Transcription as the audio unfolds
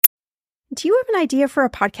Do you have an idea for a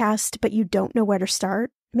podcast, but you don't know where to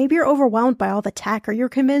start? Maybe you're overwhelmed by all the tech, or you're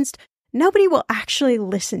convinced nobody will actually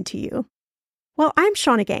listen to you. Well, I'm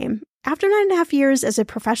Shannah Game. After 9.5 years as a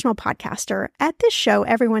professional podcaster, at this show,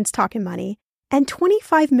 everyone's talking money, and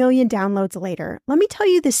 25 million downloads later, let me tell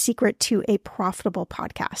you the secret to a profitable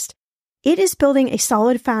podcast. It is building a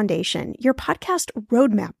solid foundation, your podcast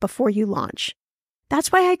roadmap before you launch. That's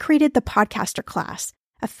why I created the Podcaster Class,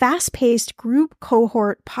 a fast-paced group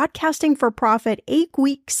cohort podcasting for profit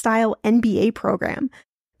 8-week style MBA program.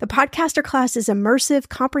 The Podcaster Class is immersive,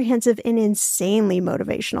 comprehensive, and insanely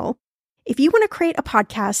motivational. If you want to create a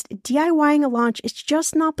podcast, DIYing a launch is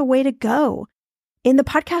just not the way to go. In the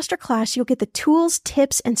Podcaster Class, you'll get the tools,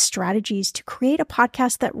 tips, and strategies to create a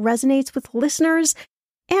podcast that resonates with listeners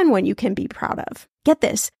and one you can be proud of. Get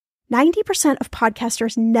this, 90% of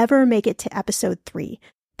podcasters never make it to episode 3.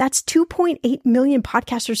 That's 2.8 million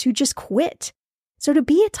podcasters who just quit. So to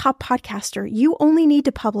be a top podcaster, you only need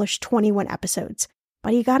to publish 21 episodes,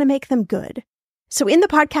 but you got to make them good. So in the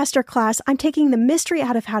Podcaster Class, I'm taking the mystery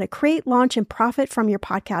out of how to create, launch, and profit from your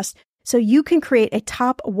podcast so you can create a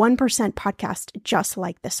top 1% podcast just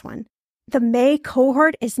like this one. The May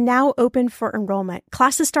cohort is now open for enrollment.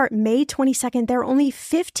 Classes start May 22nd. There are only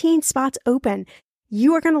 15 spots open.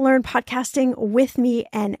 You are going to learn podcasting with me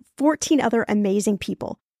and 14 other amazing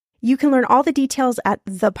people. You can learn all the details at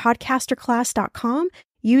thepodcasterclass.com.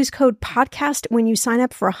 Use code PODCAST when you sign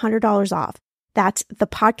up for $100 off. That's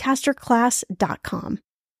thepodcasterclass.com.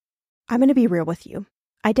 I'm going to be real with you.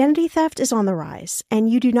 Identity theft is on the rise, and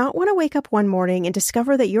you do not want to wake up one morning and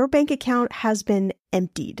discover that your bank account has been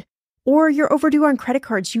emptied, or you're overdue on credit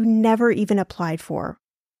cards you never even applied for.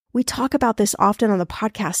 We talk about this often on the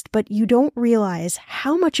podcast, but you don't realize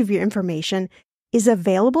how much of your information is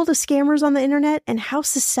available to scammers on the internet and how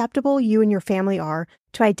susceptible you and your family are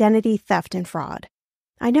to identity theft and fraud.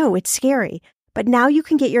 I know, it's scary, but now you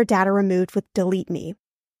can get your data removed with Delete Me.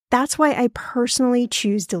 That's why I personally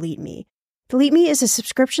choose Delete Me. Delete Me is a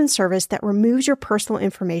subscription service that removes your personal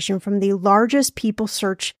information from the largest people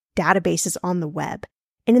search databases on the web,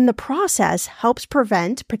 and in the process helps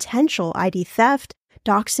prevent potential ID theft,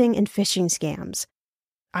 doxing, and phishing scams.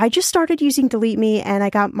 I just started using Delete Me and I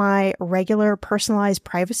got my regular personalized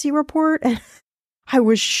privacy report and I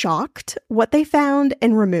was shocked what they found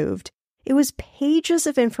and removed. It was pages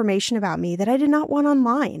of information about me that I did not want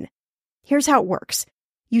online. Here's how it works.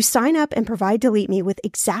 You sign up and provide Delete Me with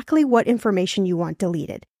exactly what information you want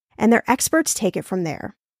deleted, and their experts take it from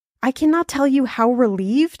there. I cannot tell you how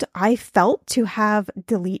relieved I felt to have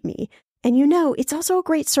Delete Me. And it's also a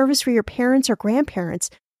great service for your parents or grandparents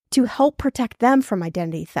to help protect them from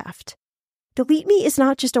identity theft. Delete Me is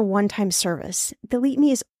not just a one-time service. Delete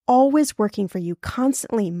Me is always working for you,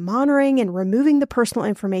 constantly monitoring and removing the personal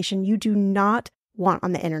information you do not want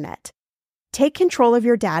on the internet. Take control of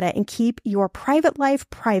your data and keep your private life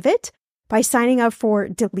private by signing up for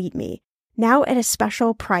Delete Me, now at a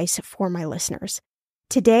special price for my listeners.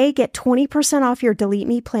 Today, get 20% off your Delete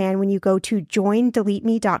Me plan when you go to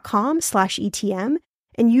joindeleteme.com/ETM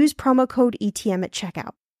and use promo code ETM at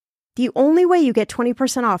checkout. The only way you get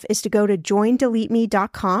 20% off is to go to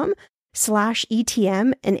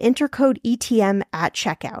joindeleteme.com/ETM and enter code ETM at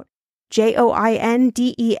checkout.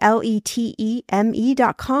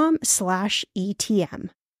 joindeleteme.com/ETM.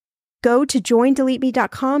 Go to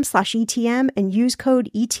joindeleteme.com/ETM and use code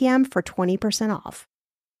ETM for 20% off.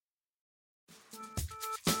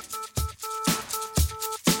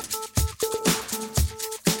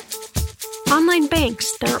 Online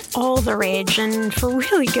banks, they're all the rage, and for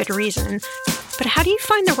really good reason. But how do you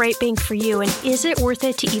find the right bank for you, and is it worth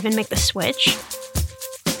it to even make the switch?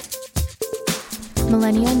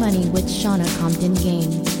 Millennial Money with Shannah Compton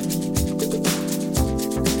Game.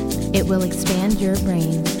 It will expand your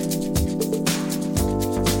brain.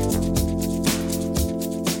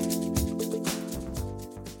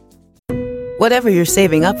 Whatever you're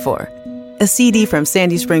saving up for, a CD from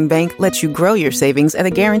Sandy Spring Bank lets you grow your savings at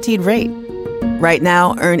a guaranteed rate. Right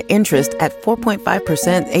now, earn interest at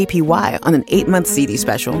 4.5% APY on an 8-month CD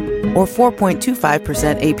special or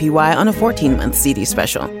 4.25% APY on a 14-month CD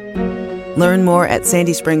special. Learn more at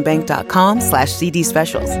sandyspringbank.com/CD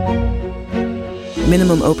specials.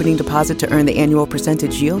 Minimum opening deposit to earn the annual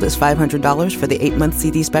percentage yield is $500 for the 8-month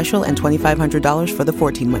CD special and $2,500 for the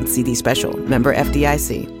 14-month CD special. Member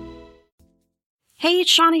FDIC. Hey,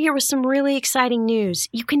 it's Shannah here with some really exciting news.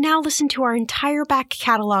 You can now listen to our entire back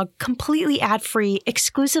catalog completely ad-free,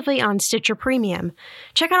 exclusively on Stitcher Premium.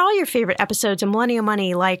 Check out all your favorite episodes of Millennial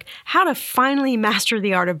Money, like How to Finally Master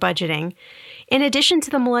the Art of Budgeting. In addition to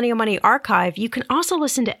the Millennial Money Archive, you can also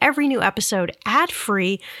listen to every new episode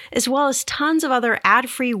ad-free, as well as tons of other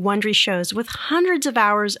ad-free Wondery shows with hundreds of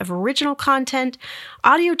hours of original content,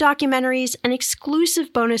 audio documentaries, and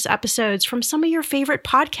exclusive bonus episodes from some of your favorite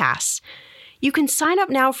podcasts. You can sign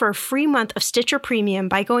up now for a free month of Stitcher Premium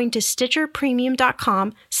by going to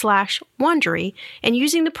stitcherpremium.com/Wondery and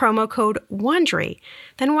using the promo code Wondery.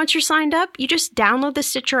 Then once you're signed up, you just download the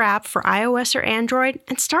Stitcher app for iOS or Android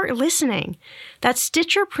and start listening. That's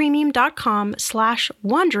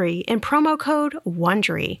stitcherpremium.com/Wondery and promo code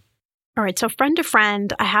Wondery. All right, so friend to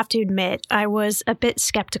friend, I have to admit, I was a bit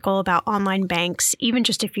skeptical about online banks even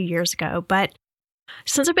just a few years ago, but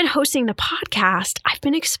since I've been hosting the podcast, I've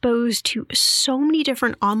been exposed to so many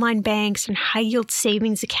different online banks and high-yield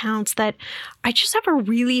savings accounts that I just have a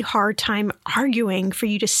really hard time arguing for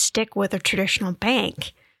you to stick with a traditional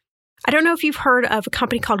bank. I don't know if you've heard of a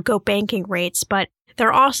company called Go Banking Rates, but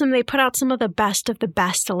they're awesome. They put out some of the best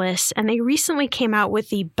lists, and they recently came out with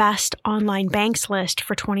the best online banks list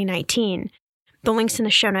for 2019. The link's in the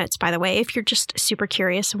show notes, by the way, if you're just super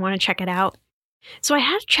curious and want to check it out. So I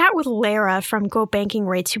had a chat with Laira from Go Banking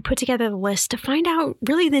Rates, who put together the list to find out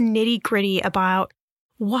really the nitty-gritty about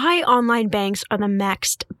why online banks are the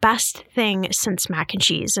next best thing since mac and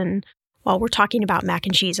cheese. And while we're talking about mac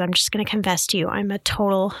and cheese, I'm just going to confess to you, I'm a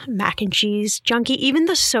total mac and cheese junkie, even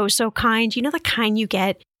the so-so kind. You know, the kind you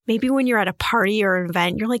get maybe when you're at a party or an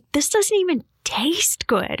event, you're like, this doesn't even taste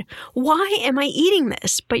good. Why am I eating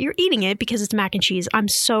this? But you're eating it because it's mac and cheese. I'm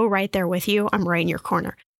so right there with you. I'm right in your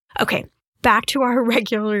corner. Okay. Back to our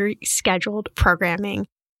regularly scheduled programming.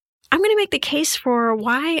 I'm going to make the case for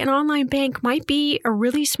why an online bank might be a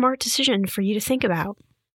really smart decision for you to think about.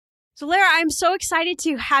 So, Laira, I'm so excited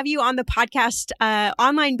to have you on the podcast.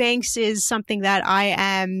 Online banks is something that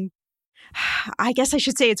I guess I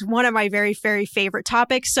should say it's one of my very, very favorite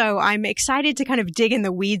topics. So I'm excited to kind of dig in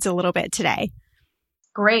the weeds a little bit today.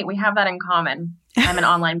 Great. We have that in common. I'm an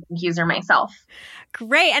online bank user myself.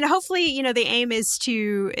 Great. And hopefully, you know, the aim is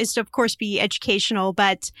to of course be educational,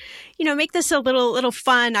 but, you know, make this a little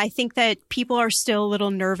fun. I think that people are still a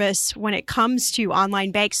little nervous when it comes to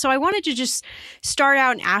online banks. So I wanted to just start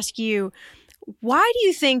out and ask you, why do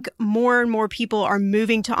you think more and more people are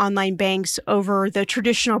moving to online banks over the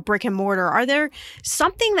traditional brick and mortar? Are there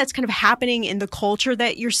something that's kind of happening in the culture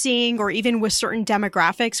that you're seeing, or even with certain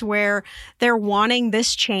demographics where they're wanting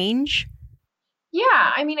this change?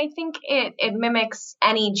 Yeah, I mean, I think it mimics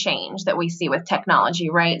any change that we see with technology,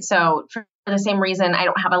 right? So for the same reason I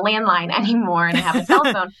don't have a landline anymore and I have a cell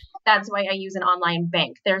phone, that's why I use an online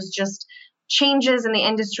bank. There's just changes in the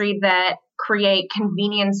industry that create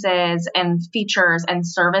conveniences and features and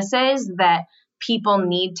services that people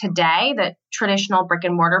need today that traditional brick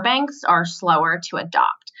and mortar banks are slower to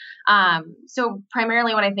adopt. So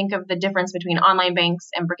primarily when I think of the difference between online banks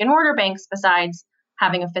and brick and mortar banks, besides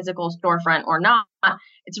having a physical storefront or not,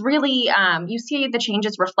 it's really, you see the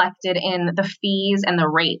changes reflected in the fees and the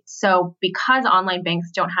rates. So because online banks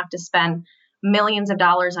don't have to spend millions of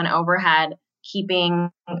dollars on overhead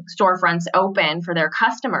keeping storefronts open for their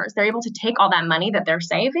customers, they're able to take all that money that they're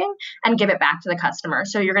saving and give it back to the customer.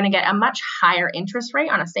 So you're going to get a much higher interest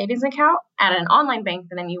rate on a savings account at an online bank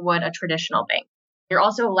than you would a traditional bank. You're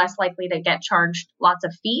also less likely to get charged lots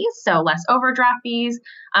of fees, so less overdraft fees.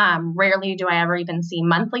 Rarely do I ever even see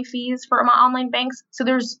monthly fees for my online banks. So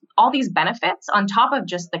there's all these benefits on top of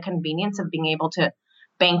just the convenience of being able to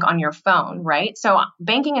bank on your phone, right? So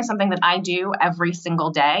banking is something that I do every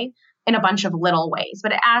single day in a bunch of little ways,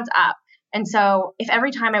 but it adds up. And so if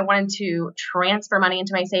every time I wanted to transfer money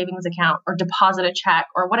into my savings account or deposit a check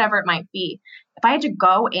or whatever it might be, if I had to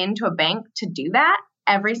go into a bank to do that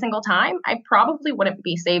every single time, I probably wouldn't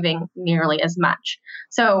be saving nearly as much.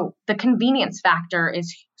 So the convenience factor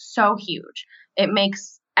is so huge. It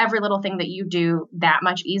makes every little thing that you do that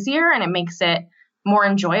much easier, and it makes it more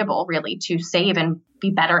enjoyable, really, to save and be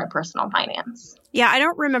better at personal finance. Yeah, I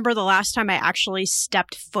don't remember the last time I actually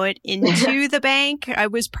stepped foot into the bank. I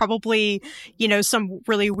was probably, some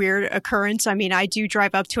really weird occurrence. I mean, I do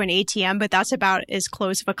drive up to an ATM, but that's about as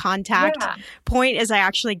close of a contact point as I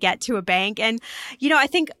actually get to a bank. And, I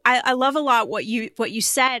think I love a lot what you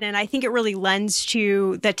said, and I think it really lends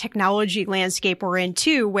to the technology landscape we're in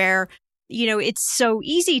too, where it's so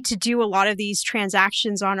easy to do a lot of these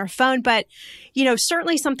transactions on our phone. But,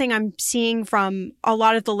 certainly something I'm seeing from a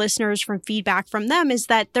lot of the listeners, from feedback from them, is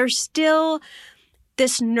that there's still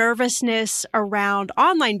this nervousness around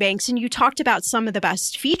online banks. And you talked about some of the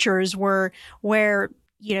best features where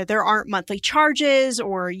there aren't monthly charges,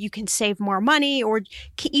 or you can save more money, or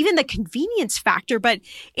even the convenience factor. But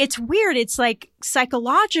it's weird. It's like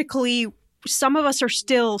psychologically, some of us are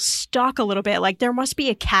still stuck a little bit. Like there must be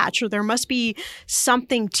a catch or there must be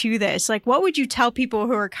something to this. Like what would you tell people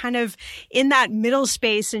who are kind of in that middle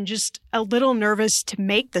space and just a little nervous to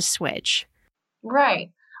make the switch? Right.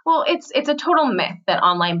 Well, it's a total myth that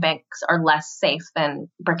online banks are less safe than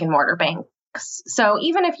brick and mortar banks. So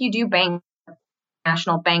even if you do bank a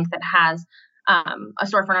national bank that has a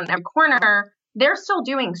storefront on every corner, they're still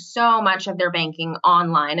doing so much of their banking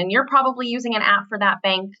online, and you're probably using an app for that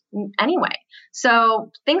bank anyway. So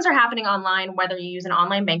things are happening online, whether you use an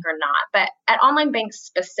online bank or not. But at online banks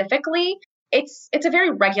specifically, it's a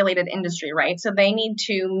very regulated industry, right? So they need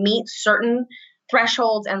to meet certain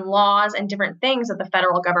thresholds and laws and different things that the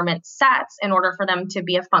federal government sets in order for them to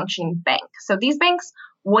be a functioning bank. So these banks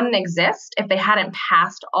wouldn't exist if they hadn't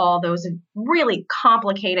passed all those really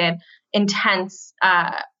complicated, intense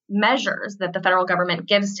measures that the federal government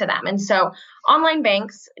gives to them. And so online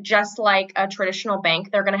banks, just like a traditional bank,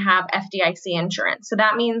 they're going to have FDIC insurance. So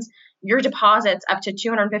that means your deposits up to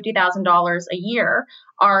 $250,000 a year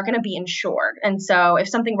are going to be insured. And so if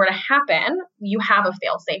something were to happen, you have a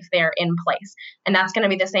fail-safe there in place. And that's going to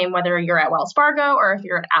be the same whether you're at Wells Fargo or if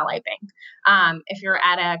you're at Ally Bank. If you're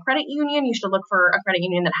at a credit union, you should look for a credit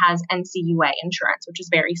union that has NCUA insurance, which is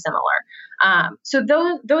very similar. So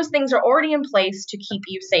those things are already in place to keep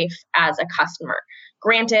you safe as a customer.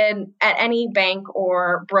 Granted, at any bank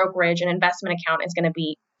or brokerage, an investment account is going to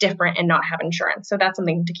be different and not have insurance. So that's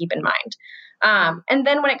something to keep in mind. And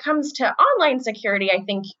then when it comes to online security, I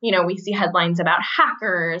think, we see headlines about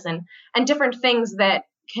hackers and different things that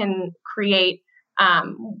can create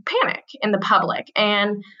panic in the public.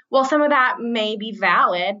 And while some of that may be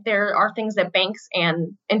valid, there are things that banks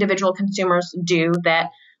and individual consumers do that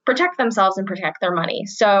protect themselves and protect their money.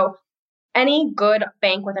 So any good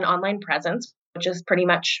bank with an online presence, which is pretty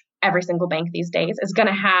much every single bank these days, is going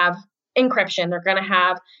to have encryption. They're going to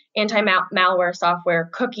have anti-malware software,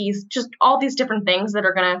 cookies, just all these different things that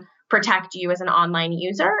are going to protect you as an online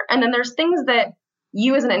user. And then there's things that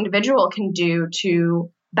you as an individual can do to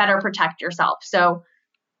better protect yourself. So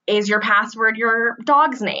is your password your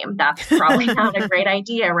dog's name? That's probably not a great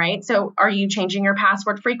idea, right? So are you changing your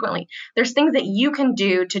password frequently? There's things that you can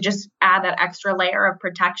do to just add that extra layer of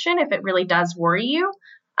protection if it really does worry you.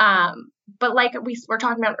 But like we were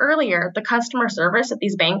talking about earlier, the customer service at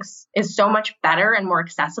these banks is so much better and more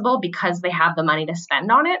accessible because they have the money to spend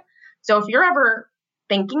on it. So if you're ever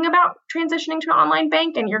thinking about transitioning to an online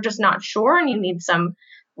bank and you're just not sure and you need some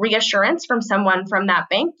reassurance from someone from that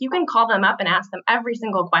bank, you can call them up and ask them every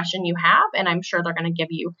single question you have, and I'm sure they're going to give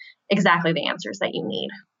you exactly the answers that you need.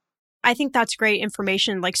 I think that's great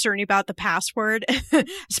information, like certainly about the password,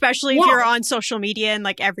 especially if you're on social media and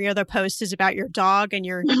like every other post is about your dog and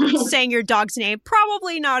you're saying your dog's name.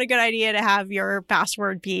 Probably not a good idea to have your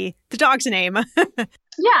password be the dog's name.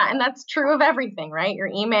 Yeah, and that's true of everything, right? Your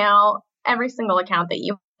email, every single account that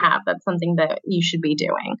you have, that's something that you should be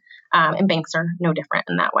doing. And banks are no different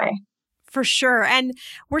in that way. For sure. And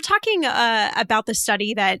we're talking about the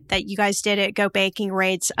study that you guys did at Go Banking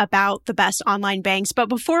Rates about the best online banks. But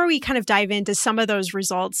before we kind of dive into some of those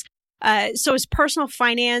results, so has personal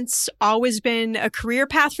finance always been a career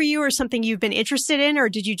path for you or something you've been interested in? Or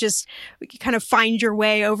did you just kind of find your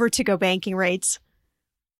way over to Go Banking Rates?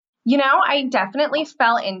 I definitely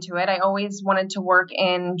fell into it. I always wanted to work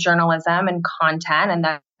in journalism and content, and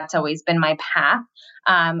that's always been my path.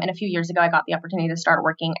 And a few years ago, I got the opportunity to start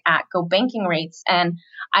working at Go Banking Rates, and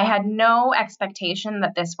I had no expectation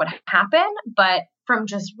that this would happen. But from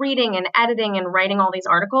just reading and editing and writing all these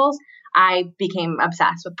articles, I became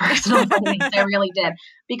obsessed with personal finance. I really did,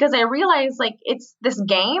 because I realized it's this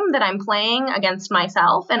game that I'm playing against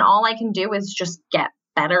myself, and all I can do is just get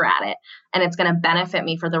better at it, and it's going to benefit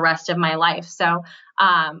me for the rest of my life. So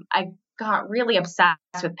I got really obsessed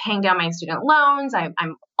with paying down my student loans.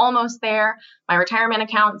 I'm almost there. My retirement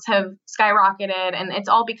accounts have skyrocketed, and it's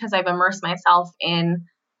all because I've immersed myself in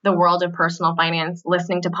the world of personal finance,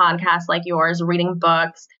 listening to podcasts like yours, reading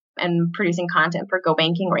books, and producing content for Go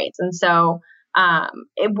Banking Rates. And so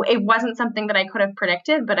it wasn't something that I could have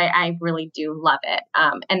predicted, but I really do love it.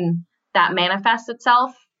 And that manifests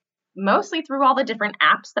itself mostly through all the different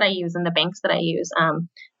apps that I use and the banks that I use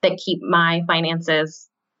that keep my finances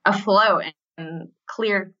afloat and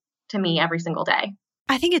clear to me every single day.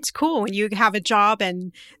 I think it's cool when you have a job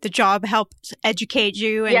and the job helps educate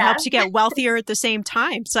you and helps you get wealthier at the same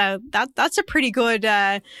time. So that's a pretty good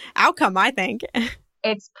outcome, I think.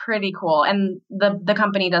 It's pretty cool. And the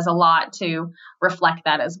company does a lot to reflect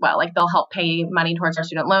that as well. Like they'll help pay money towards our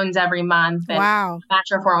student loans every month and match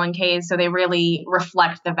our 401ks. So they really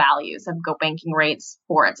reflect the values of Go Banking Rates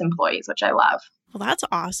for its employees, which I love. Well, that's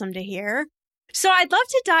awesome to hear. So I'd love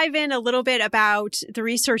to dive in a little bit about the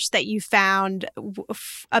research that you found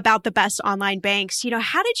about the best online banks.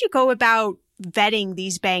 How did you go about vetting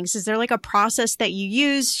these banks? Is there like a process that you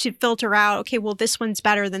use to filter out, okay, well, this one's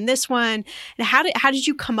better than this one? And how did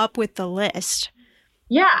you come up with the list?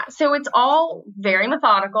 Yeah, so it's all very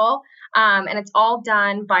methodical, and it's all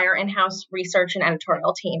done by our in-house research and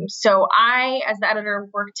editorial team. So I, as the editor,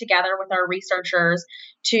 work together with our researchers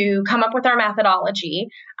to come up with our methodology.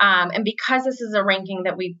 And because this is a ranking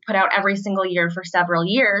that we put out every single year for several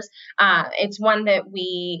years, it's one that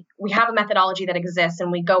we have a methodology that exists,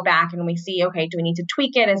 and we go back and we see, okay, do we need to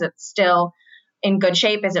tweak it? Is it still in good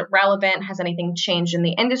shape? Is it relevant? Has anything changed in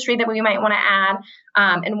the industry that we might want to add?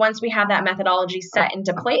 And once we have that methodology set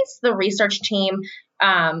into place, the research team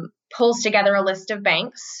pulls together a list of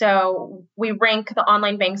banks. So we rank the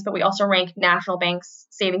online banks, but we also rank national banks,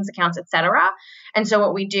 savings accounts, et cetera. And so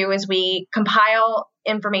what we do is we compile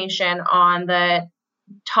information on the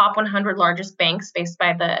top 100 largest banks based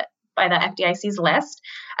by the FDIC's list,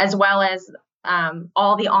 as well as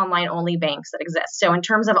all the online only banks that exist. So in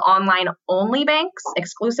terms of online only banks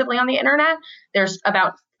exclusively on the internet, there's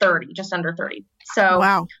about 30, just under 30. So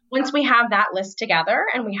wow. Once we have that list together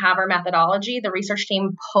and we have our methodology, the research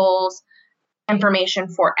team pulls information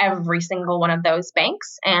for every single one of those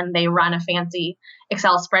banks, and they run a fancy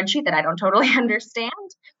Excel spreadsheet that I don't totally understand.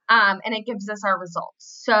 And it gives us our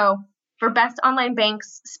results. So for best online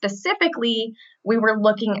banks specifically, we were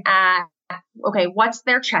looking at, okay, what's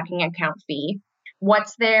their checking account fee?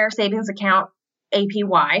 What's their savings account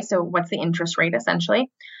APY? So what's the interest rate essentially?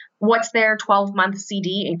 What's their 12-month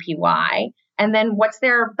CD APY? And then what's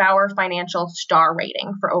their Bauer Financial star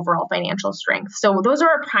rating for overall financial strength? So those are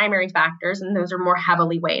our primary factors, and those are more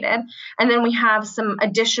heavily weighted. And then we have some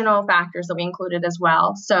additional factors that we included as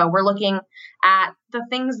well. So we're looking at the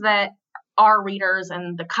things that our readers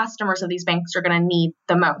and the customers of these banks are going to need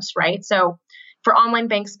the most, right? So for online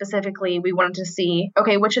banks specifically, we wanted to see,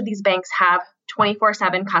 okay, which of these banks have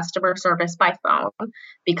 24/7 customer service by phone?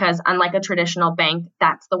 Because unlike a traditional bank,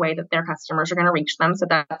 that's the way that their customers are going to reach them. So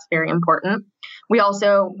that's very important. We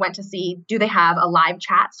also went to see, do they have a live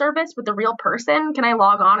chat service with a real person? Can I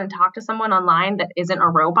log on and talk to someone online that isn't a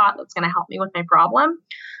robot that's going to help me with my problem?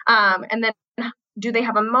 And then do they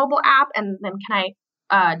have a mobile app? And then can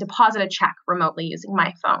I deposit a check remotely using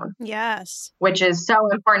my phone? Yes. Which is so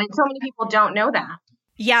important. And so many people don't know that.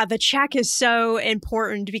 Yeah, the check is so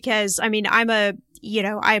important because, I mean, I'm a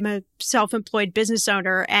self-employed business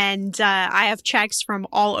owner, and I have checks from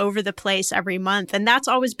all over the place every month. And that's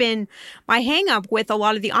always been my hang up with a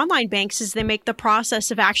lot of the online banks, is they make the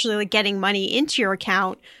process of actually like getting money into your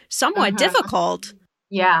account somewhat difficult.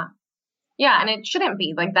 Yeah. Yeah. And it shouldn't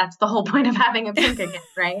be. Like, that's the whole point of having a bank account,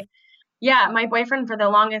 right? Yeah. My boyfriend, for the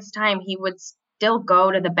longest time, he would still go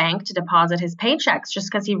to the bank to deposit his paychecks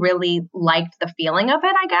just because he really liked the feeling of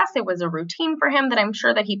it. I guess it was a routine for him that I'm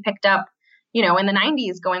sure that he picked up, in the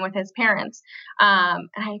 90s going with his parents. And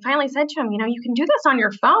I finally said to him, you can do this on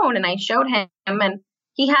your phone. And I showed him, and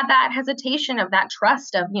he had that hesitation of that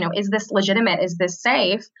trust of, is this legitimate? Is this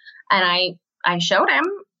safe? And I showed him,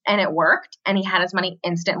 and it worked, and he had his money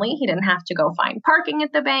instantly. He didn't have to go find parking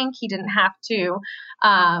at the bank. He didn't have to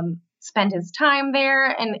spend his time there.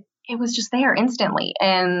 And it was just there instantly.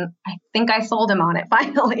 And I think I sold him on it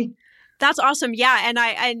finally. That's awesome. Yeah.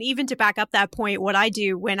 And even to back up that point, what I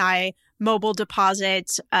do when I mobile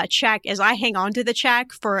deposit a check is I hang on to the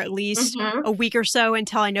check for at least a week or so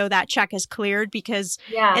until I know that check is cleared. Because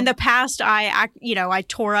in the past, I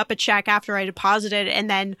tore up a check after I deposited, and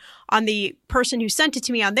then on the person who sent it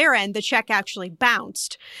to me on their end, the check actually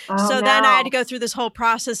bounced. Then I had to go through this whole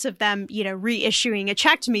process of them, reissuing a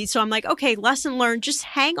check to me. So I'm like, okay, lesson learned, just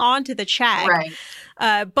hang on to the check. Right.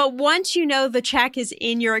 But once you know the check is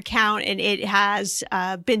in your account and it has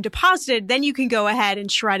been deposited, then you can go ahead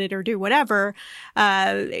and shred it or do whatever,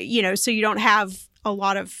 so you don't have a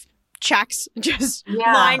lot of checks just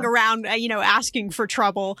lying around, asking for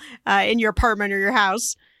trouble in your apartment or your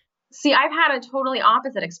house. See, I've had a totally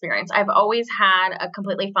opposite experience. I've always had a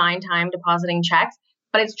completely fine time depositing checks,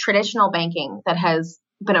 but it's traditional banking that has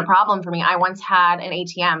been a problem for me. I once had an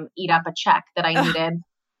ATM eat up a check that I needed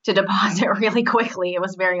to deposit really quickly. It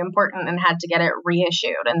was very important and had to get it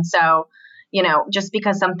reissued. And so, just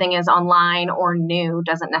because something is online or new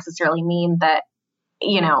doesn't necessarily mean that,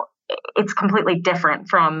 it's completely different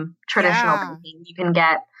from traditional banking.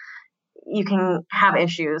 You can have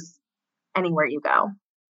issues anywhere you go.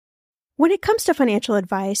 When it comes to financial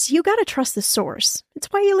advice, you got to trust the source. It's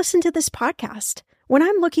why you listen to this podcast. When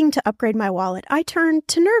I'm looking to upgrade my wallet, I turn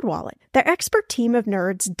to NerdWallet. Their expert team of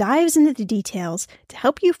nerds dives into the details to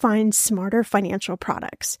help you find smarter financial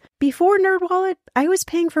products. Before NerdWallet, I was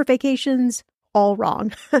paying for vacations all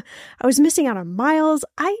wrong. I was missing out on miles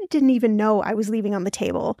I didn't even know I was leaving on the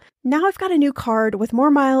table. Now I've got a new card with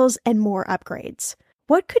more miles and more upgrades.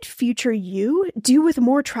 What could future you do with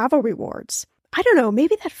more travel rewards? I don't know,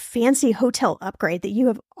 maybe that fancy hotel upgrade that you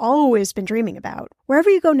have always been dreaming about. Wherever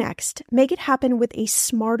you go next, make it happen with a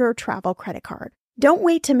smarter travel credit card. Don't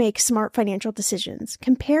wait to make smart financial decisions.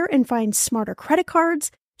 Compare and find smarter credit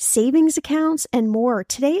cards, savings accounts, and more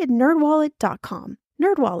today at nerdwallet.com.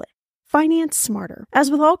 NerdWallet. Finance smarter. As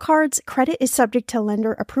with all cards, credit is subject to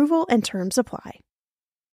lender approval and terms apply.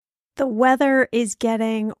 The weather is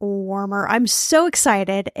getting warmer. I'm so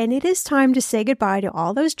excited, and it is time to say goodbye to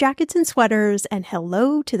all those jackets and sweaters and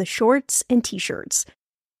hello to the shorts and t-shirts.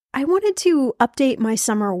 I wanted to update my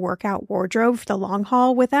summer workout wardrobe for the long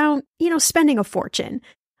haul without, spending a fortune.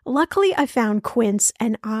 Luckily, I found Quince,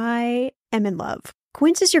 and I am in love.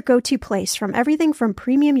 Quince is your go-to place from everything from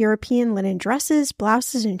premium European linen dresses,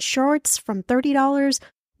 blouses, and shorts from $30,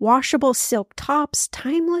 washable silk tops,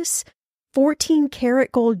 timeless 14-karat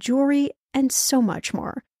gold jewelry, and so much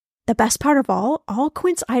more. The best part of all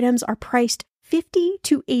Quince items are priced 50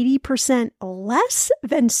 to 80% less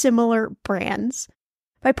than similar brands.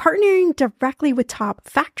 By partnering directly with top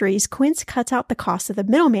factories, Quince cuts out the cost of the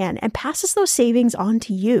middleman and passes those savings on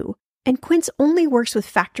to you. And Quince only works with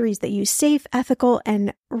factories that use safe, ethical,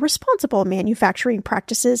 and responsible manufacturing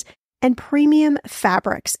practices and premium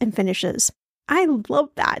fabrics and finishes. I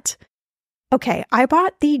love that. Okay, I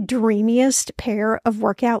bought the dreamiest pair of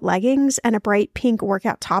workout leggings and a bright pink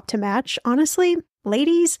workout top to match. Honestly,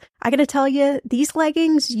 ladies, I gotta tell you, these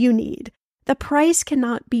leggings you need. The price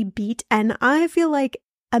cannot be beat, and I feel like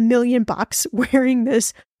 $1 million wearing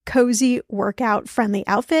this cozy workout-friendly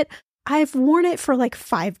outfit. I've worn it for like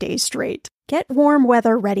 5 days straight. Get warm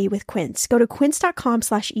weather ready with Quince. Go to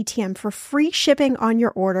quince.com/ETM for free shipping on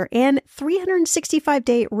your order and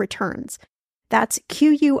 365-day returns. That's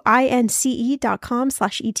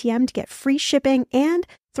QUINCE.com/ETM to get free shipping and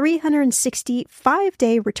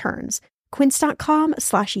 365-day returns.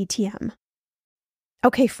 Quince.com/ETM.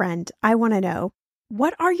 Okay, friend, I want to know,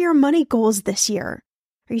 what are your money goals this year?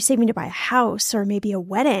 Are you saving to buy a house or maybe a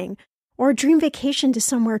wedding or a dream vacation to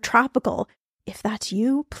somewhere tropical? If that's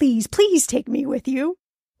you, please take me with you.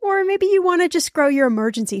 Or maybe you want to just grow your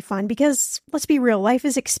emergency fund because, let's be real, life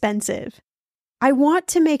is expensive. I want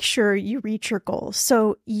to make sure you reach your goals,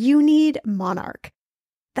 so you need Monarch.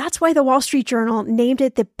 That's why the Wall Street Journal named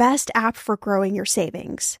it the best app for growing your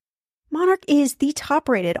savings. Monarch is the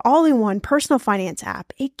top-rated all-in-one personal finance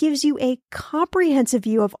app. It gives you a comprehensive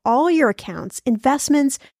view of all your accounts,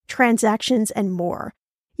 investments, transactions, and more.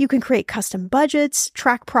 You can create custom budgets,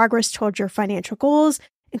 track progress towards your financial goals,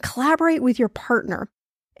 and collaborate with your partner.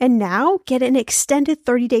 And now, get an extended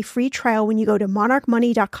 30-day free trial when you go to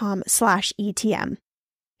monarchmoney.com/ETM.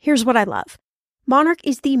 Here's what I love. Monarch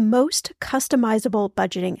is the most customizable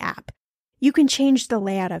budgeting app. You can change the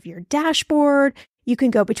layout of your dashboard. You can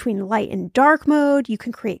go between light and dark mode. You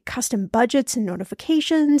can create custom budgets and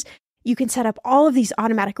notifications. You can set up all of these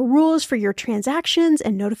automatic rules for your transactions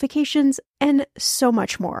and notifications, and so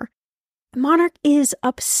much more. Monarch is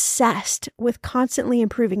obsessed with constantly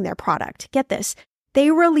improving their product. Get this. They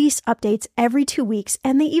release updates every 2 weeks,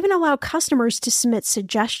 and they even allow customers to submit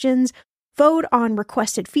suggestions, vote on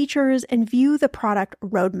requested features, and view the product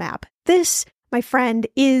roadmap. This, my friend,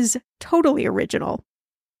 is totally original.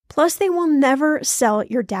 Plus, they will never sell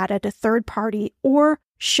your data to third party or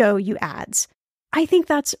show you ads. I think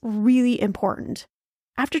that's really important.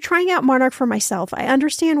 After trying out Monarch for myself, I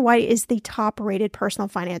understand why it is the top-rated personal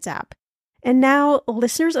finance app. And now,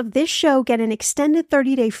 listeners of this show get an extended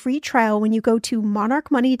 30-day free trial when you go to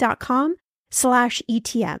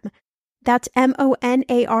monarchmoney.com/ETM. That's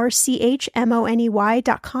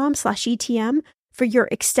monarchmoney.com/ETM for your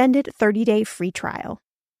extended 30-day free trial.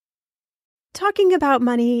 Talking about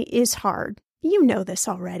money is hard. You know this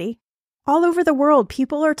already. All over the world,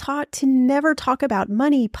 people are taught to never talk about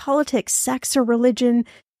money, politics, sex, or religion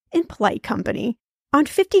in polite company. On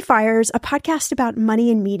 50 Fires, a podcast about money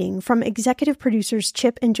and meeting from executive producers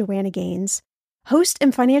Chip and Joanna Gaines, host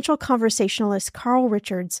and financial conversationalist Carl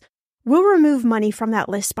Richards will remove money from that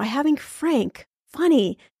list by having frank,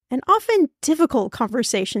 funny, and often difficult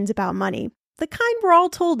conversations about money, the kind we're all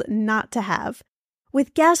told not to have,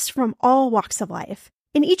 with guests from all walks of life.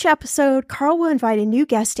 In each episode, Carl will invite a new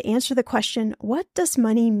guest to answer the question, what does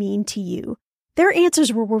money mean to you? Their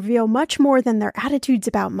answers will reveal much more than their attitudes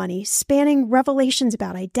about money, spanning revelations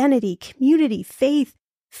about identity, community, faith,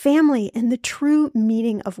 family, and the true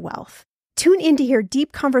meaning of wealth. Tune in to hear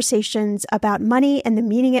deep conversations about money and the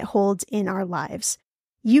meaning it holds in our lives.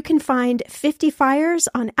 You can find 50 Fires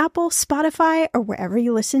on Apple, Spotify, or wherever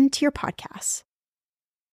you listen to your podcasts.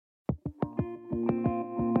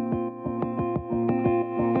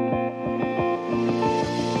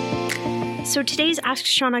 So today's Ask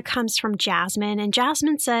Shannah comes from Jasmine, and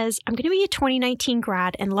Jasmine says, I'm going to be a 2019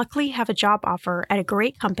 grad and luckily have a job offer at a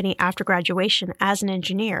great company after graduation as an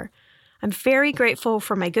engineer. I'm very grateful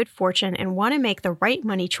for my good fortune and want to make the right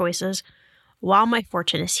money choices while my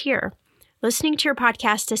fortune is here. Listening to your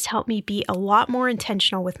podcast has helped me be a lot more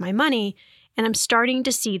intentional with my money, and I'm starting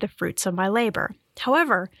to see the fruits of my labor.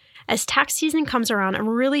 However, as tax season comes around, I'm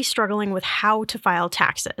really struggling with how to file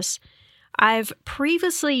taxes. I've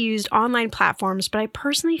previously used online platforms, but I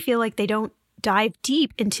personally feel like they don't dive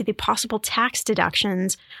deep into the possible tax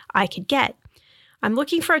deductions I could get. I'm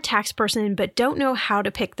looking for a tax person, but don't know how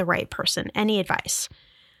to pick the right person. Any advice?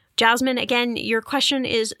 Jasmine, again, your question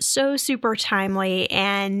is so super timely.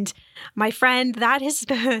 And my friend, that is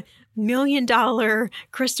the $1 million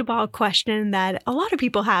crystal ball question that a lot of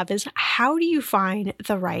people have is, how do you find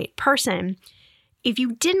the right person? If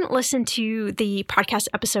you didn't listen to the podcast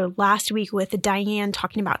episode last week with Diane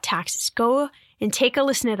talking about taxes, go and take a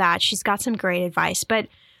listen to that. She's got some great advice. But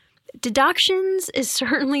deductions is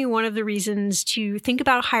certainly one of the reasons to think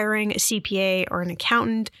about hiring a CPA or an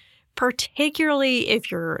accountant, particularly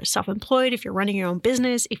if you're self-employed, if you're running your own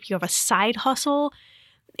business, if you have a side hustle.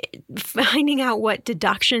 Finding out what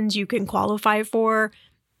deductions you can qualify for,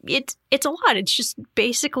 it's a lot. It's just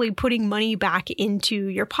basically putting money back into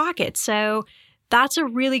your pocket. So that's a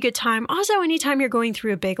really good time. Also, anytime you're going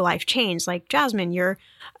through a big life change, like Jasmine, you're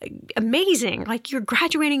amazing. Like you're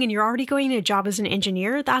graduating and you're already going to a job as an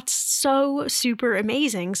engineer. That's so super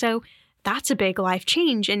amazing. So that's a big life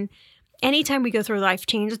change. And anytime we go through a life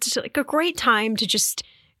change, it's like a great time to just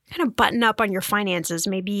kind of button up on your finances.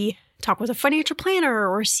 Maybe talk with a financial planner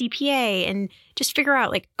or a CPA and just figure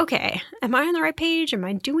out like, okay, am I on the right page? Am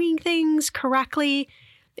I doing things correctly?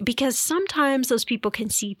 Because sometimes those people can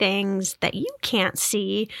see things that you can't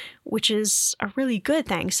see, which is a really good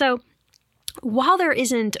thing. So while there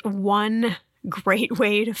isn't one great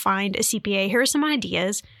way to find a CPA, here are some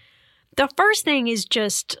ideas. The first thing is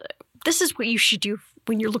just, this is what you should do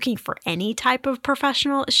when you're looking for any type of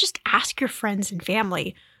professional, is just ask your friends and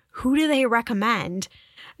family, who do they recommend?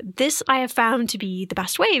 This I have found to be the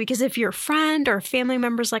best way, because if your friend or family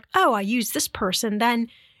member's like, oh, I use this person, then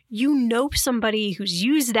you know somebody who's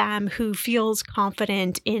used them who feels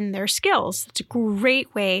confident in their skills. It's a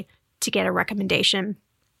great way to get a recommendation.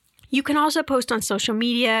 You can also post on social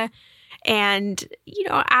media and,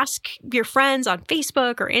 ask your friends on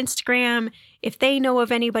Facebook or Instagram if they know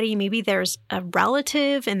of anybody. Maybe there's a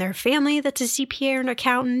relative in their family that's a CPA or an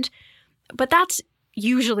accountant, but that's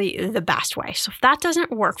usually the best way. So if that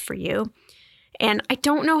doesn't work for you, and I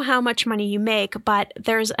don't know how much money you make, but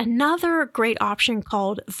there's another great option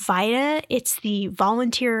called VITA. It's the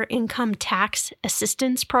Volunteer Income Tax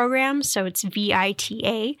Assistance Program. So it's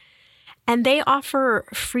VITA. And they offer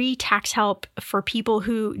free tax help for people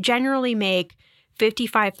who generally make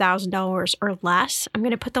 $55,000 or less. I'm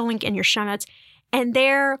going to put the link in your show notes. And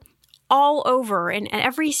they're all over. In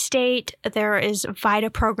every state, there is VITA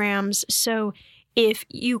programs. So if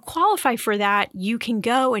you qualify for that, you can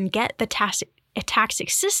go and get the tax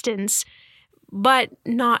assistance, but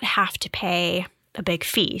not have to pay a big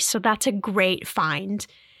fee. So that's a great find.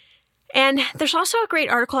 And there's also a great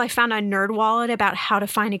article I found on NerdWallet about how to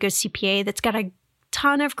find a good CPA that's got a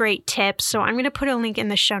ton of great tips. So I'm going to put a link in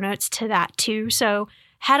the show notes to that too. So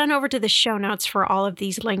head on over to the show notes for all of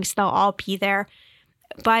these links. They'll all be there.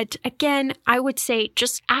 But again, I would say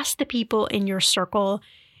just ask the people in your circle.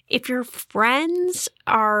 If your friends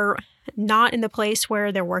are not in the place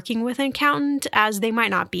where they're working with an accountant, as they might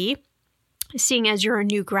not be, seeing as you're a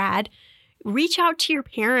new grad, reach out to your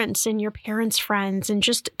parents and your parents' friends and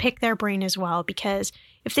just pick their brain as well. Because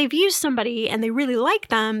if they've used somebody and they really like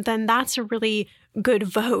them, then that's a really good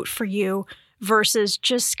vote for you versus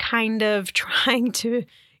just kind of trying to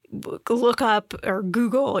look up or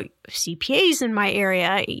Google CPAs in my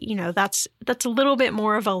area. That's a little bit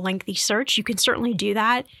more of a lengthy search. You can certainly do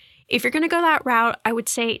that. If you're going to go that route, I would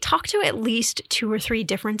say talk to at least 2 or 3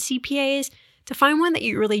 different CPAs to find one that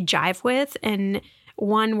you really jive with and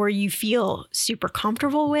one where you feel super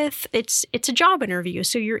comfortable with. It's a job interview,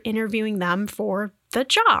 so you're interviewing them for the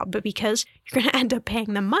job because you're going to end up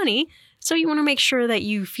paying them money. So you want to make sure that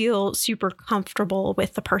you feel super comfortable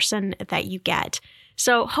with the person that you get.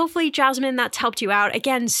 So hopefully, Jasmine, that's helped you out.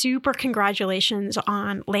 Again, super congratulations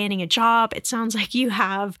on landing a job. It sounds like you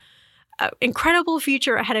have incredible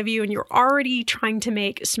future ahead of you, and you're already trying to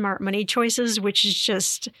make smart money choices, which is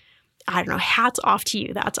just, I don't know, hats off to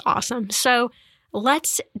you. That's awesome. So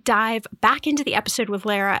let's dive back into the episode with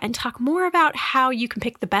Laira and talk more about how you can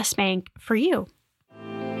pick the best bank for you.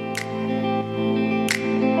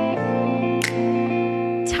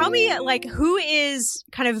 Tell me, who is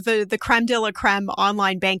kind of the creme de la creme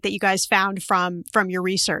online bank that you guys found from your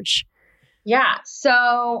research? Yeah.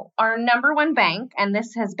 So our number one bank, and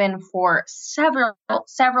this has been for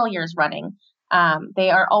several years running, they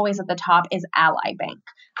are always at the top, is Ally Bank.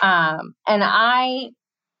 And I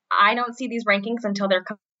don't see these rankings until they're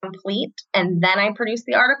complete, and then I produce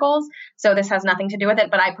the articles. So this has nothing to do with it,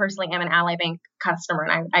 but I personally am an Ally Bank customer,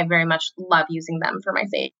 and I very much love using them for my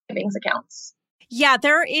savings accounts. Yeah,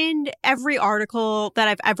 they're in every article that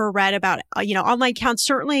I've ever read about, online accounts.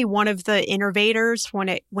 Certainly one of the innovators when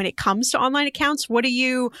it comes to online accounts. What do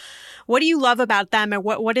you love about them, and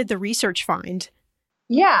what did the research find?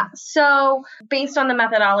 Yeah, so based on the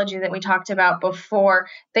methodology that we talked about before,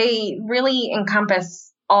 they really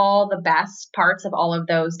encompass all the best parts of all of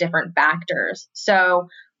those different factors. So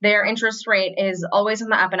their interest rate is always on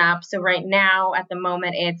the up and up. So right now, at the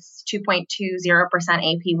moment, it's 2.20%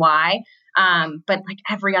 APY. But like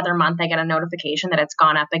every other month, I get a notification that it's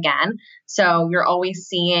gone up again. So you're always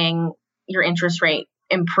seeing your interest rate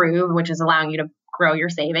improve, which is allowing you to grow your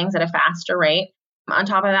savings at a faster rate. On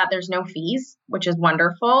top of that, there's no fees, which is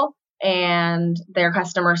wonderful. And their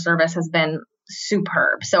customer service has been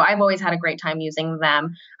superb. So I've always had a great time using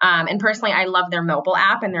them. And personally, I love their mobile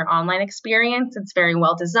app and their online experience. It's very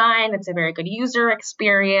well designed. It's a very good user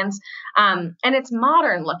experience. And it's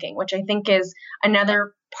modern looking, which I think is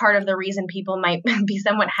another part of the reason people might be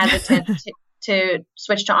somewhat hesitant to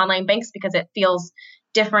switch to online banks, because it feels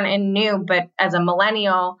different and new. But as a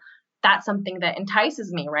millennial, that's something that entices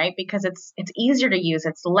me, right? Because it's easier to use.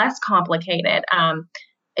 It's less complicated.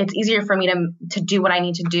 It's easier for me to do what I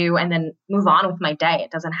need to do and then move on with my day.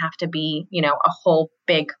 It doesn't have to be, a whole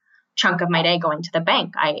big chunk of my day going to the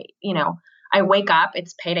bank. I wake up,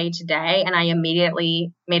 it's payday today, and I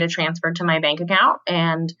immediately made a transfer to my bank account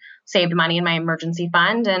and saved money in my emergency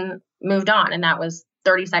fund and moved on. And that was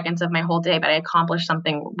 30 seconds of my whole day, but I accomplished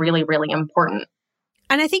something really, really important.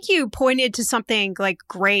 And I think you pointed to something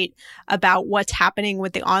great about what's happening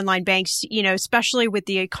with the online banks, especially with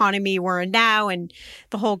the economy we're in now and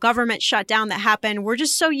the whole government shutdown that happened. We're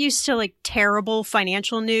just so used to terrible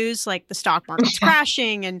financial news, like the stock market's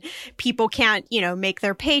crashing and people can't, make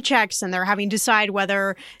their paychecks, and they're having to decide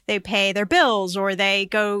whether they pay their bills or they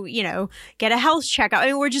go, get a health checkup. I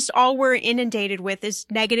mean, we're inundated with this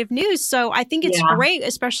negative news. So I think it's great,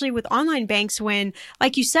 especially with online banks, when,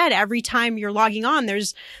 like you said, every time you're logging on, there's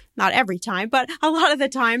not every time, but a lot of the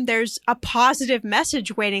time, there's a positive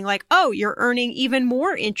message waiting, oh, you're earning even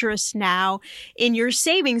more interest now in your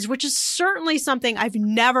savings, which is certainly something I've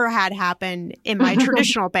never had happen in my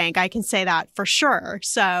traditional bank. I can say that for sure.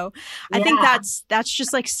 So I think that's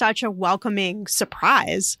just such a welcoming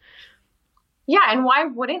surprise. Yeah. And why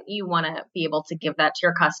wouldn't you want to be able to give that to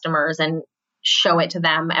your customers and show it to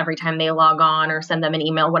them every time they log on or send them an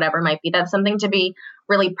email, whatever it might be? That's something to be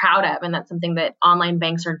really proud of. And that's something that online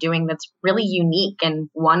banks are doing that's really unique and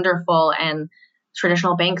wonderful. And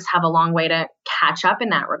traditional banks have a long way to catch up in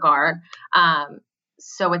that regard.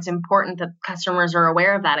 So it's important that customers are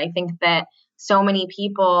aware of that. I think that so many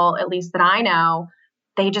people, at least that I know,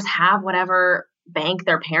 they just have whatever bank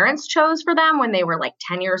their parents chose for them when they were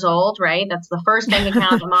 10 years old, right? That's the first bank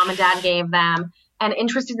account that mom and dad gave them. And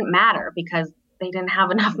interest didn't matter because they didn't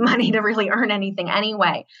have enough money to really earn anything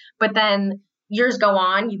anyway. But then years go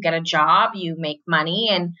on, you get a job, you make money,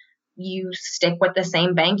 and you stick with the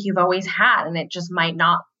same bank you've always had. And it just might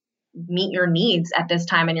not meet your needs at this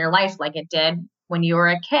time in your life like it did when you were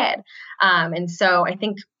a kid. And so I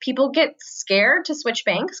think people get scared to switch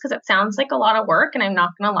banks because it sounds like a lot of work. And I'm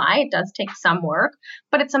not going to lie, it does take some work,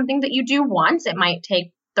 but it's something that you do once. It might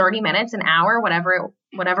take 30 minutes, an hour,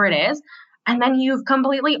 whatever it is. And then you've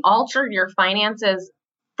completely altered your finances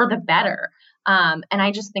for the better. And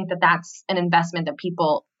I just think that that's an investment that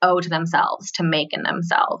people owe to themselves to make in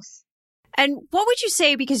themselves. And what would you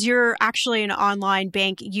say, because you're actually an online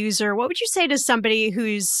bank user, what would you say to somebody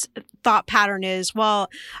whose thought pattern is, well,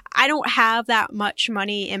 I don't have that much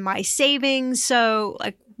money in my savings, so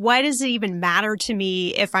why does it even matter to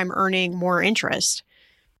me if I'm earning more interest?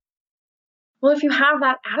 Well, if you have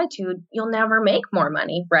that attitude, you'll never make more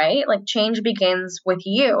money, right? Change begins with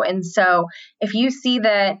you. And so if you see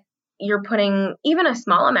that you're putting even a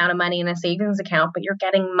small amount of money in a savings account, but you're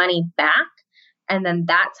getting money back, and then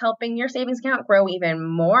that's helping your savings account grow even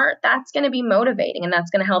more, that's going to be motivating, and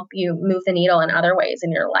that's going to help you move the needle in other ways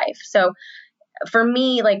in your life. So for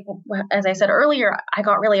me, like, as I said earlier, I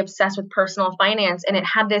got really obsessed with personal finance, and it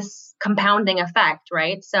had this compounding effect,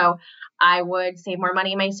 right? So I would save more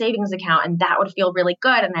money in my savings account, and that would feel really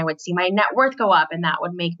good. And I would see my net worth go up, and that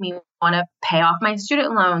would make me want to pay off my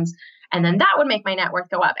student loans. And then that would make my net worth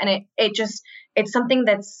go up. And it's something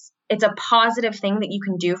it's a positive thing that you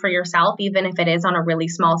can do for yourself, even if it is on a really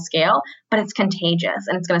small scale, but it's contagious,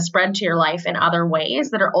 and it's going to spread to your life in other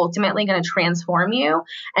ways that are ultimately going to transform you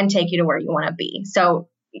and take you to where you want to be. So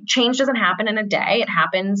change doesn't happen in a day. It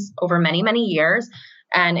happens over many, many years.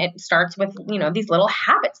 And it starts with, these little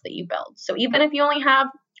habits that you build. So even if you only have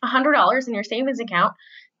 $100 in your savings account,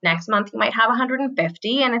 next month you might have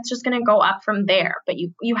 150, and it's just going to go up from there. But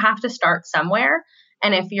you have to start somewhere.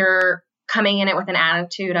 And if you're coming in it with an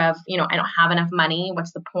attitude of, I don't have enough money,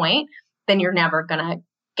 what's the point? Then you're never going to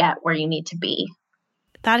get where you need to be.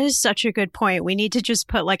 That is such a good point. We need to just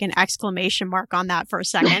put like an exclamation mark on that for a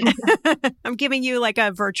second. I'm giving you like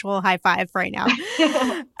a virtual high five right now.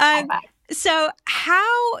 High five. So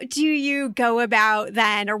how do you go about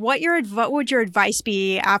then, or what would your advice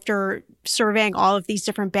be after surveying all of these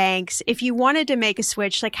different banks? If you wanted to make a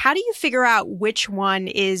switch, like how do you figure out which one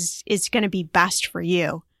is going to be best for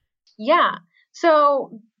you? Yeah.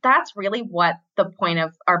 So that's really what the point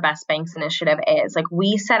of our Best Banks initiative is. Like,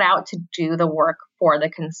 we set out to do the work for the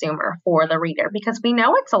consumer, for the reader, because we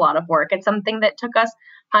know it's a lot of work. It's something that took us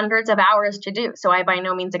hundreds of hours to do. So I by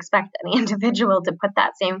no means expect any individual to put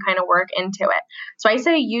that same kind of work into it. So I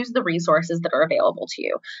say use the resources that are available to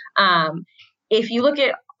you. If you look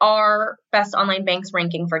at our Best Online Banks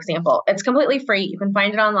ranking, for example, it's completely free. You can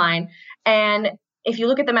find it online. And if you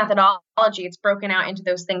look at the methodology, it's broken out into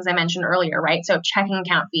those things I mentioned earlier, right? So checking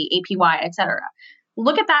account fee, APY, et cetera.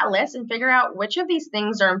 Look at that list and figure out which of these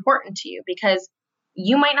things are important to you, because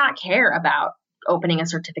you might not care about opening a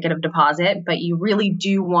certificate of deposit, but you really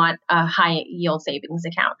do want a high yield savings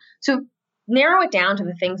account. So narrow it down to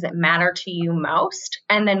the things that matter to you most,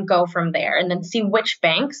 and then go from there, and then see which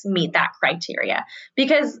banks meet that criteria.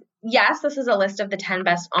 Because yes, this is a list of the 10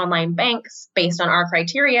 best online banks based on our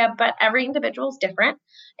criteria, but every individual is different.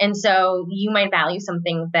 And so you might value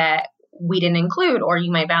something that we didn't include, or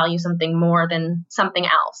you might value something more than something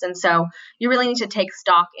else. And so you really need to take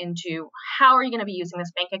stock into, how are you going to be using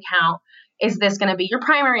this bank account? Is this going to be your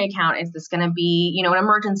primary account? Is this going to be, an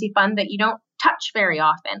emergency fund that you don't touch very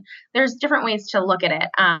often? There's different ways to look at it.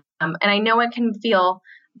 And I know it can feel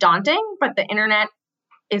daunting, but the internet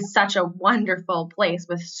is such a wonderful place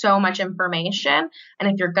with so much information. And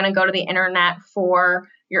if you're going to go to the internet for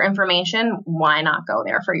your information, why not go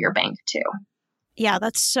there for your bank too? Yeah,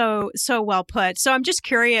 that's so well put. So I'm just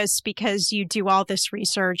curious, because you do all this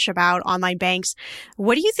research about online banks.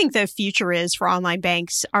 What do you think the future is for online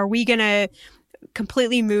banks? Are we going to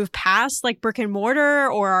completely move past like brick and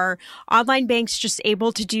mortar, or are online banks just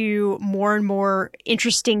able to do more and more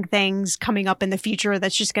interesting things coming up in the future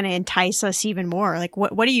that's just going to entice us even more? Like,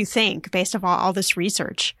 what do you think based on all this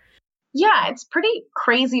research? Yeah, it's pretty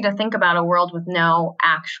crazy to think about a world with no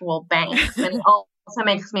actual banks. And it also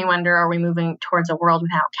makes me wonder, are we moving towards a world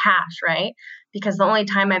without cash, right? Because the only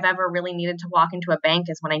time I've ever really needed to walk into a bank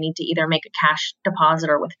is when I need to either make a cash deposit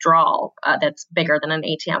or withdrawal that's bigger than an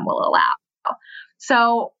ATM will allow.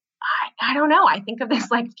 So I don't know. I think of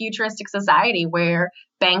this like futuristic society where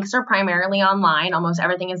banks are primarily online. Almost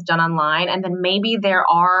everything is done online. And then maybe there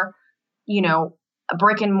are, a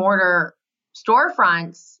brick and mortar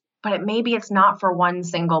storefronts, but maybe it's not for one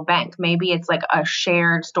single bank. Maybe it's like a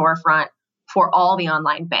shared storefront for all the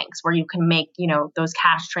online banks where you can make, those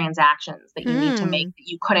cash transactions that you need to make that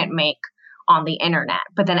you couldn't make on the internet.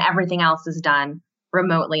 But then everything else is done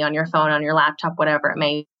remotely on your phone, on your laptop, whatever it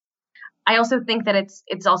may be. I also think that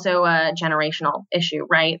it's also a generational issue,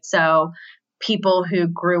 right? So people who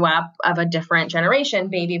grew up of a different generation,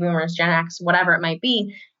 baby boomers, Gen X, whatever it might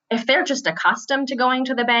be, if they're just accustomed to going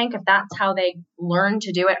to the bank, if that's how they learn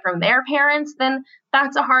to do it from their parents, then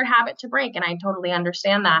that's a hard habit to break. And I totally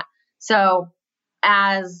understand that. So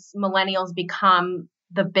as millennials become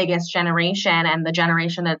the biggest generation, and the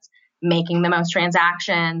generation that's making the most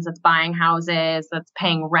transactions, that's buying houses, that's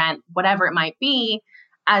paying rent, whatever it might be,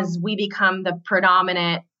 as we become the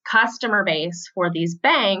predominant customer base for these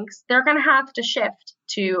banks, they're going to have to shift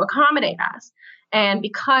to accommodate us. And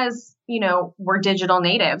because, we're digital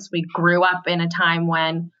natives, we grew up in a time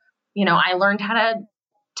when, I learned how to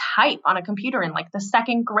type on a computer in like the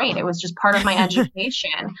second grade. It was just part of my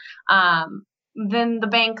education. Then the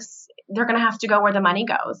banks, they're going to have to go where the money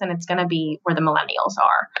goes, and it's going to be where the millennials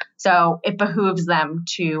are. So it behooves them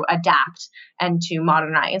to adapt and to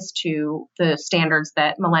modernize to the standards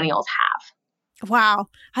that millennials have. Wow.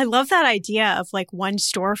 I love that idea of like one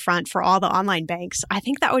storefront for all the online banks. I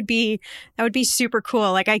think that would be super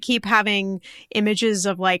cool. Like I keep having images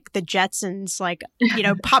of like the Jetsons, like,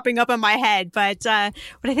 popping up in my head. But I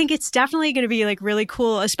think it's definitely going to be like really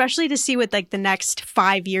cool, especially to see what like the next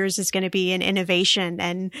 5 years is going to be in innovation,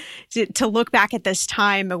 and to look back at this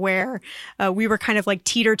time where we were kind of like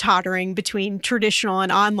teeter-tottering between traditional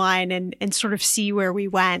and online, and sort of see where we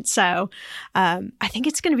went. So I think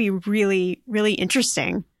it's going to be really, really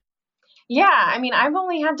interesting. Yeah. I mean, I've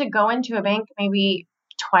only had to go into a bank maybe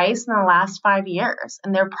twice in the last 5 years,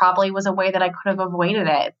 and there probably was a way that I could have avoided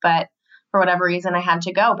it, but for whatever reason I had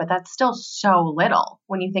to go. But that's still so little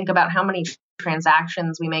when you think about how many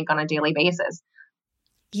transactions we make on a daily basis.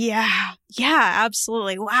 Yeah,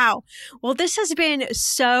 absolutely. Wow. Well, this has been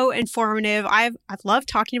so informative. I've loved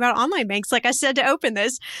talking about online banks, like I said, to open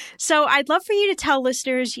this. So I'd love for you to tell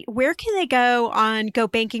listeners, where can they go on Go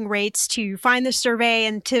Banking Rates to find the survey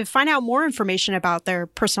and to find out more information about their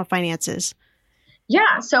personal finances?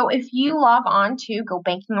 Yeah. So if you log on to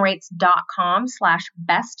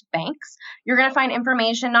gobankingrates.com/bestbanks, you're going to find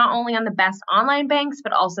information not only on the best online banks,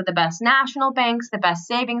 but also the best national banks, the best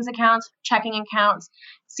savings accounts, checking accounts,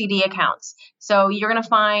 CD accounts. So you're going to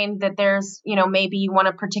find that there's, maybe you want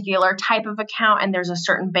a particular type of account and there's a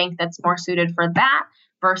certain bank that's more suited for that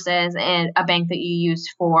versus a bank that you use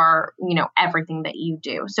for, everything that you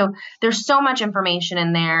do. So there's so much information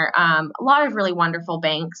in there. A lot of really wonderful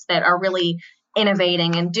banks that are really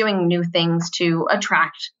innovating and doing new things to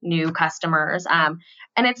attract new customers. And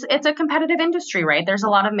it's a competitive industry, right? There's a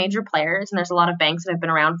lot of major players and there's a lot of banks that have been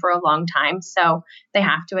around for a long time. So they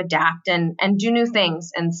have to adapt and do new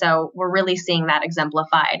things. And so we're really seeing that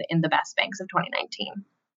exemplified in the best banks of 2019.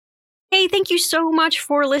 Hey, thank you so much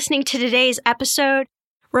for listening to today's episode.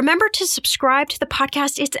 Remember to subscribe to the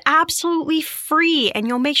podcast. It's absolutely free, and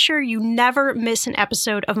you'll make sure you never miss an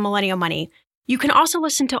episode of Millennial Money. You can also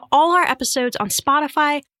listen to all our episodes on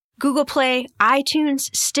Spotify, Google Play, iTunes,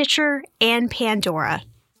 Stitcher, and Pandora.